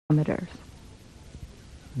kilometers.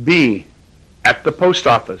 B. At the post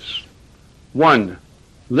office. 1.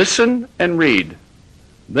 Listen and read.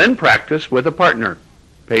 Then practice with a partner.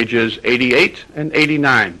 Pages 88 and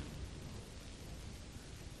 89.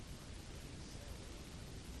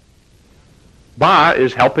 Ba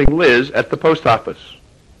is helping Liz at the post office.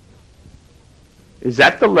 Is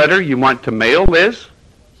that the letter you want to mail, Liz?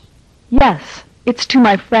 Yes, it's to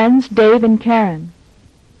my friends Dave and Karen.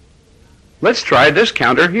 Let's try this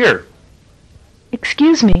counter here.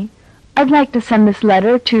 Excuse me, I'd like to send this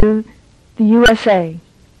letter to the USA.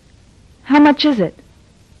 How much is it?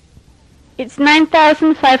 It's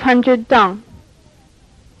 9,500 dong.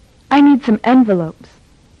 I need some envelopes.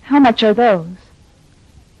 How much are those?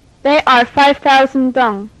 They are 5,000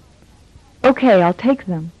 dong. Okay, I'll take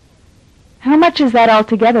them. How much is that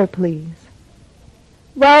altogether, please?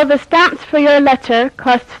 Well, the stamps for your letter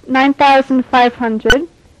cost 9,500.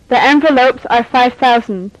 The envelopes are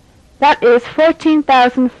 5,000. That is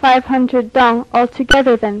 14,500 dong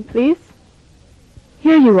altogether then, please.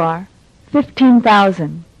 Here you are,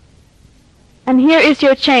 15,000. And here is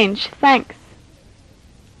your change. Thanks.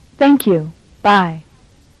 Thank you. Bye.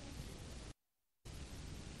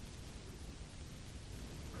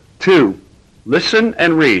 2. Listen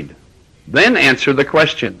and read. Then answer the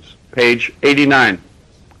questions. Page 89.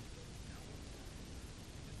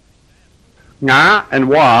 Nga and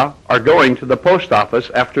Wa are going to the post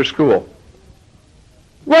office after school.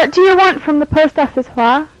 What do you want from the post office,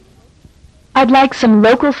 Hua? I'd like some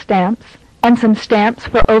local stamps and some stamps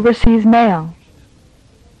for overseas mail.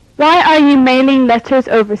 Why are you mailing letters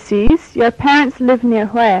overseas? Your parents live near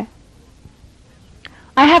where?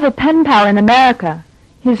 I have a pen pal in America.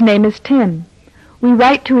 His name is Tim. We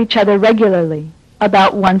write to each other regularly,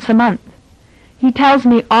 about once a month. He tells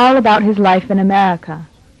me all about his life in America.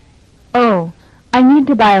 Oh, I need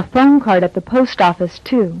to buy a phone card at the post office,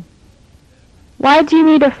 too. Why do you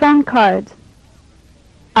need a phone card?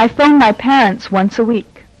 I phone my parents once a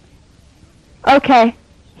week. Okay,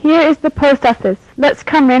 here is the post office. Let's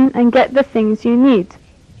come in and get the things you need.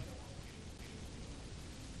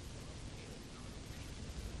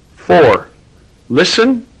 4.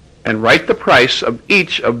 Listen and write the price of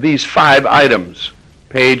each of these 5 items.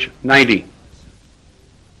 Page 90.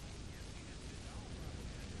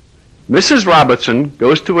 Mrs. Robinson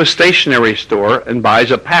goes to a stationery store and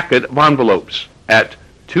buys a packet of envelopes at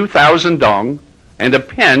 2,000 dong and a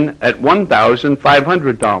pen at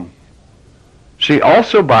 1,500 dong. She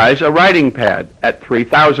also buys a writing pad at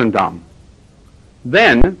 3,000 dong.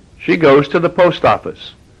 Then she goes to the post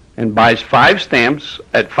office and buys 5 stamps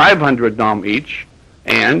at 500 dong each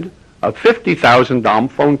and a 50,000 dong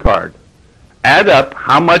phone card. Add up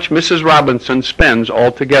how much Mrs. Robinson spends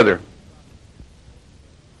altogether.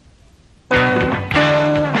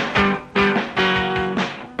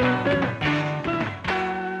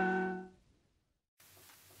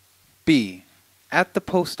 B. At the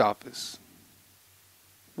post office.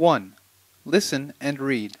 1. Listen and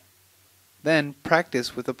read. Then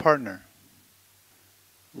practice with a partner.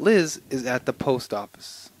 Liz is at the post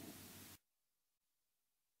office.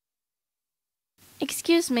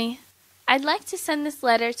 Excuse me, I'd like to send this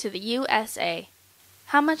letter to the USA.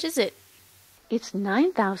 How much is it? It's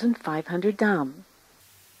 9,500 dong.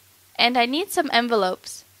 And I need some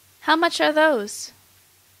envelopes. How much are those?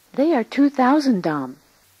 They are 2,000 dong.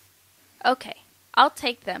 Okay, I'll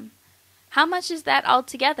take them. How much is that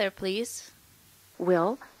altogether, please?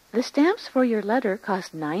 Well, the stamps for your letter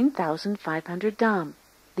cost 9,500 dong.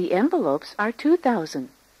 The envelopes are 2,000.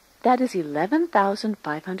 That is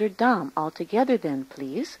 11,500 dong altogether then,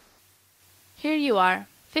 please. Here you are,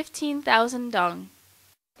 15,000 dong.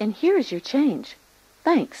 And here is your change.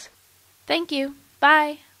 Thanks. Thank you.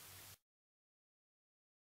 Bye.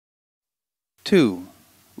 2.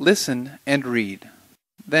 Listen and read.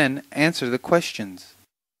 Then answer the questions.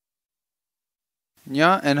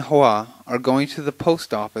 Nya and Hua are going to the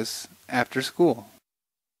post office after school.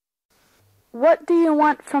 What do you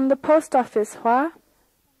want from the post office, Hua?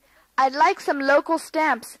 I'd like some local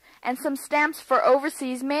stamps and some stamps for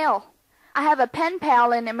overseas mail. I have a pen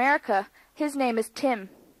pal in America. His name is Tim.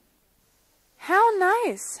 How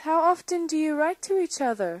nice! How often do you write to each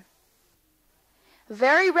other?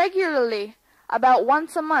 Very regularly, about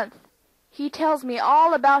once a month. He tells me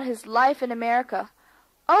all about his life in America.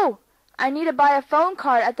 Oh, I need to buy a phone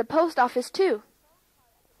card at the post office too.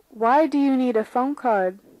 Why do you need a phone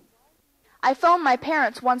card? I phone my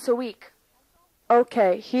parents once a week.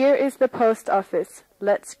 Okay, here is the post office.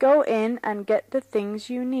 Let's go in and get the things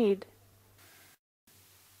you need.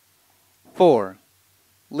 4.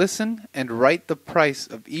 Listen and write the price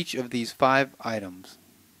of each of these 5 items.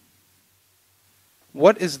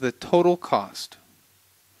 What is the total cost?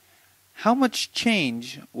 How much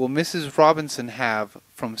change will Mrs. Robinson have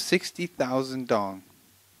from 60,000 dong?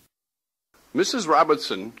 Mrs.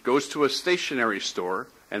 Robinson goes to a stationery store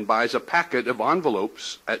and buys a packet of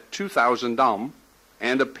envelopes at 2,000 dong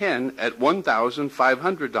and a pen at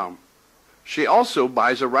 1,500 dong. She also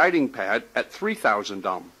buys a writing pad at 3,000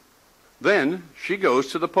 dong. Then she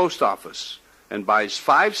goes to the post office and buys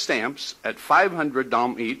 5 stamps at 500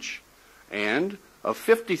 dong each and a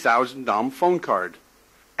 50,000 dong phone card.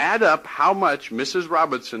 Add up how much Mrs.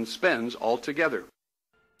 Robinson spends altogether.